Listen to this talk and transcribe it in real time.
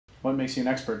What makes you an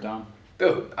expert, Dom?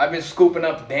 Dude, I've been scooping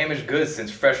up damaged goods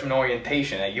since freshman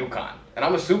orientation at UConn. And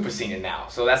I'm a super senior now,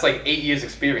 so that's like 8 years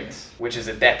experience, which is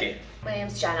a decade. My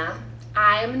name's Jenna.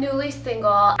 I'm newly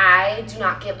single. I do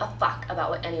not give a fuck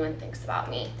about what anyone thinks about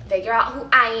me. Figure out who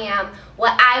I am,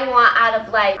 what I want out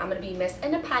of life. I'm gonna be Miss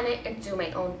Independent and do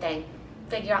my own thing.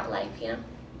 Figure out life, you know?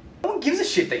 No one gives a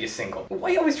shit that you're single. Why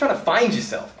are you always trying to find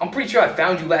yourself? I'm pretty sure I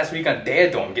found you last week on Dare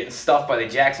Dorm getting stuffed by the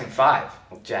Jackson 5.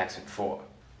 Well, Jackson 4.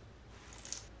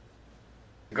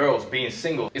 Girls, being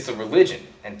single, it's a religion,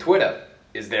 and Twitter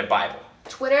is their Bible.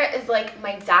 Twitter is like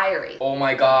my diary. Oh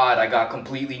my god, I got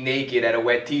completely naked at a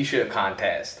wet t-shirt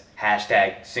contest.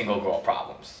 Hashtag single girl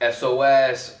problems.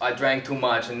 SOS, I drank too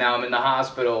much and now I'm in the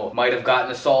hospital. Might have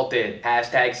gotten assaulted.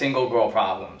 Hashtag single girl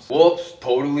problems. Whoops,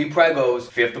 totally pregos.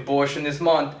 5th abortion this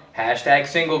month. Hashtag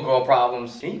single girl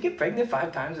problems. Can you get pregnant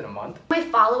 5 times in a month? My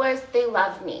followers, they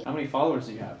love me. How many followers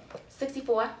do you have?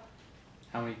 64.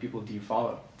 How many people do you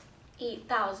follow?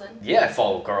 8,000. Yeah, I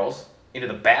follow girls. Into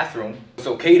the bathroom. It's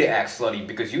okay to act slutty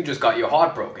because you just got your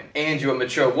heart broken. And you're a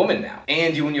mature woman now.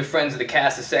 And you and your friends are the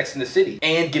cast of Sex in the City.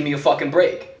 And give me a fucking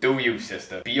break. Do you,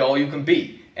 sister. Be all you can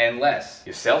be. And less.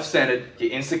 You're self-centered,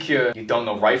 you're insecure, you don't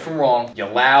know right from wrong, you're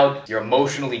loud, you're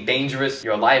emotionally dangerous,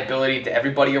 you're a liability to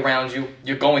everybody around you,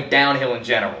 you're going downhill in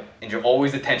general, and you're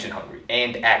always attention hungry,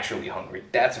 and actually hungry.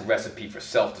 That's a recipe for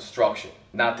self-destruction.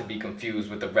 Not to be confused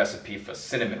with the recipe for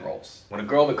cinnamon rolls. When a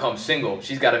girl becomes single,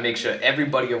 she's got to make sure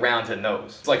everybody around her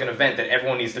knows. It's like an event that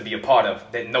everyone needs to be a part of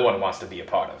that no one wants to be a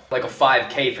part of. Like a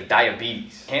 5K for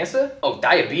diabetes. Cancer? Oh,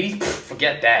 diabetes? Pfft,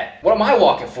 forget that. What am I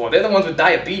walking for? They're the ones with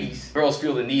diabetes. Girls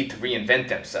feel the need to reinvent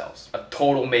themselves. A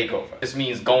total makeover. This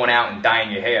means going out and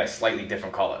dyeing your hair a slightly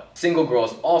different color. Single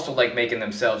girls also like making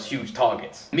themselves huge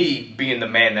targets. Me, being the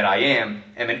man that I am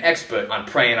an expert on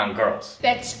preying on girls.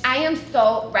 Bitch, I am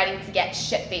so ready to get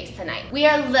shit-faced tonight. We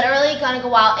are literally gonna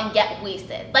go out and get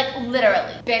wasted. Like,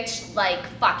 literally. Bitch, like,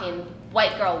 fucking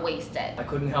white girl wasted. I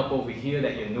couldn't help overhear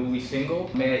that you're newly single.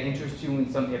 May I interest you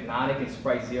in some Hypnotic and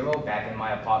Sprite Zero back in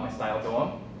my apartment-style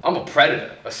dorm? I'm a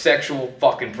predator. A sexual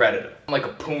fucking predator. I'm like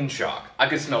a poon shark. I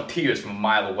can smell tears from a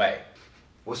mile away.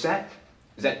 What's that?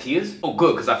 Is that tears? Oh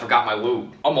good, because I forgot my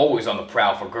lube. I'm always on the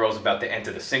prowl for girls about to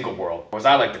enter the single world, or as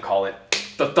I like to call it,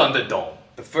 the Thunderdome.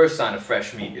 The first sign of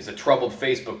fresh meat is a troubled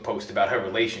Facebook post about her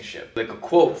relationship. Like a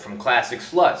quote from classic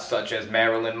sluts such as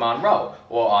Marilyn Monroe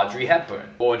or Audrey Hepburn.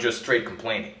 Or just straight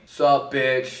complaining. Sup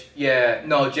bitch? Yeah,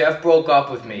 no, Jeff broke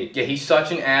up with me. Yeah, he's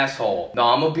such an asshole. No,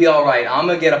 I'm gonna be alright. I'm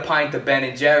gonna get a pint of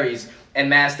Ben & Jerry's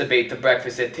and masturbate to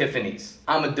breakfast at Tiffany's.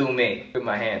 I'ma do me. With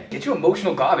my hand. Get your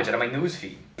emotional garbage out of my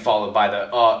newsfeed. Followed by the,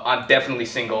 I'm definitely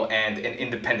single and an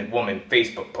independent woman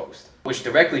Facebook post. Which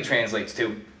directly translates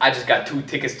to, I just got 2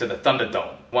 tickets to the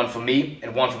Thunderdome. One for me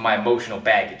and one for my emotional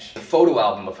baggage. The photo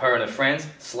album of her and her friends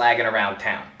slagging around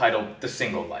town. Titled The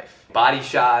Single Life. Body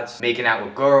shots, making out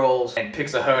with girls, and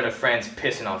pics of her and her friends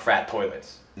pissing on frat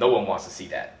toilets. No one wants to see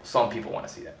that. Some people want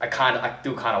to see that. I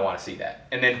do kind of want to see that.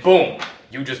 And then boom,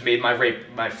 you just made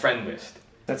my friend list.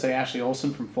 That's like Ashley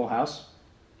Olsen from Full House?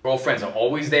 Girlfriends are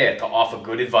always there to offer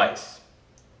good advice.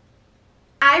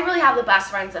 I really have the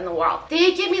best friends in the world.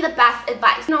 They give me the best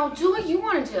advice. No, do what you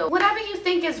want to do. Whatever you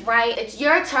think is right, it's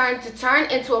your turn to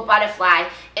turn into a butterfly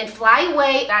and fly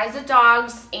away. Guys are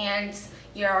dogs and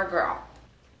you're a girl.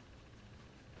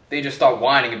 They just start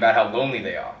whining about how lonely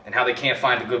they are and how they can't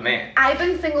find a good man. I've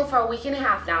been single for a week and a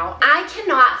half now. I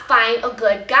cannot find a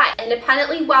good guy.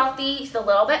 Independently wealthy, he's a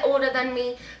little bit older than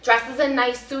me, dresses in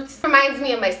nice suits. Reminds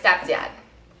me of my stepdad.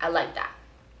 I like that.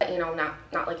 But, you know,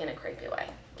 not like in a creepy way,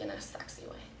 in a sexy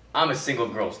way. I'm a single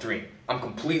girl's dream. I'm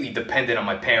completely dependent on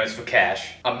my parents for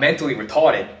cash. I'm mentally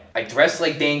retarded. I dress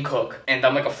like Dane Cook, and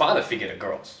I'm like a father figure to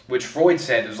girls, which Freud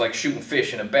said was like shooting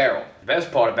fish in a barrel. The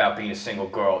best part about being a single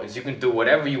girl is you can do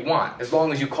whatever you want, as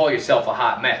long as you call yourself a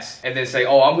hot mess, and then say,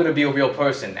 oh, I'm gonna be a real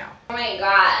person now. Oh my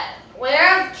god,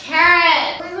 where's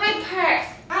Karen? Where's my purse?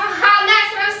 Oh, hot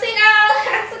mess when I'm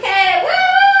single, that's okay,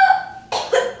 woo!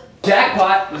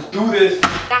 Jackpot, let's do this.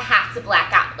 I have to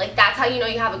black out. Like, that's how you know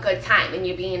you have a good time and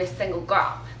you're being a single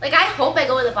girl. Like, I hope I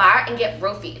go to the bar and get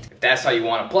roofied. If that's how you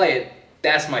want to play it,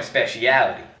 that's my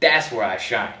speciality. That's where I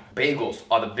shine. Bagels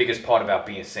are the biggest part about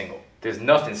being single. There's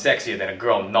nothing sexier than a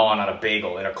girl gnawing on a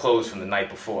bagel in her clothes from the night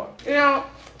before. You know,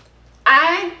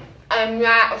 I am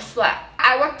not a slut.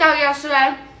 I worked out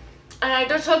yesterday and I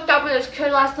just hooked up with this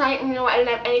kid last night and you know I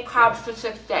didn't have any carbs for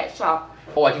 6 days, so.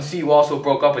 Oh, I can see you also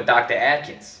broke up with Dr.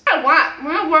 Atkins. I want.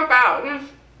 We're gonna work out. We're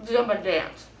just jump and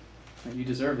dance. You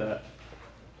deserve that.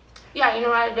 Yeah, you know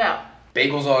what I do.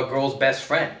 Bagels are a girl's best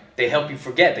friend. They help you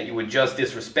forget that you were just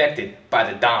disrespected by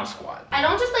the Dom Squad. I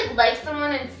don't just like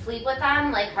someone and sleep with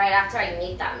them like right after I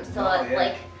meet them. So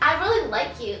like I really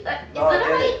like you. Is that No,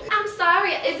 alright? I'm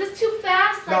sorry. Is this too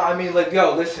fast? No, I mean, like,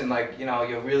 yo, listen, like, you know,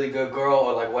 you're a really good girl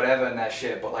or, like, whatever and that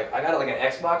shit, but, like, I got, like,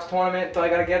 an Xbox tournament that I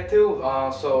gotta get to,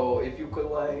 so if you could,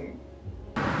 like...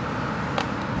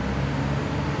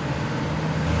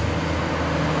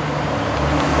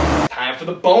 Time for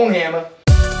the bone hammer.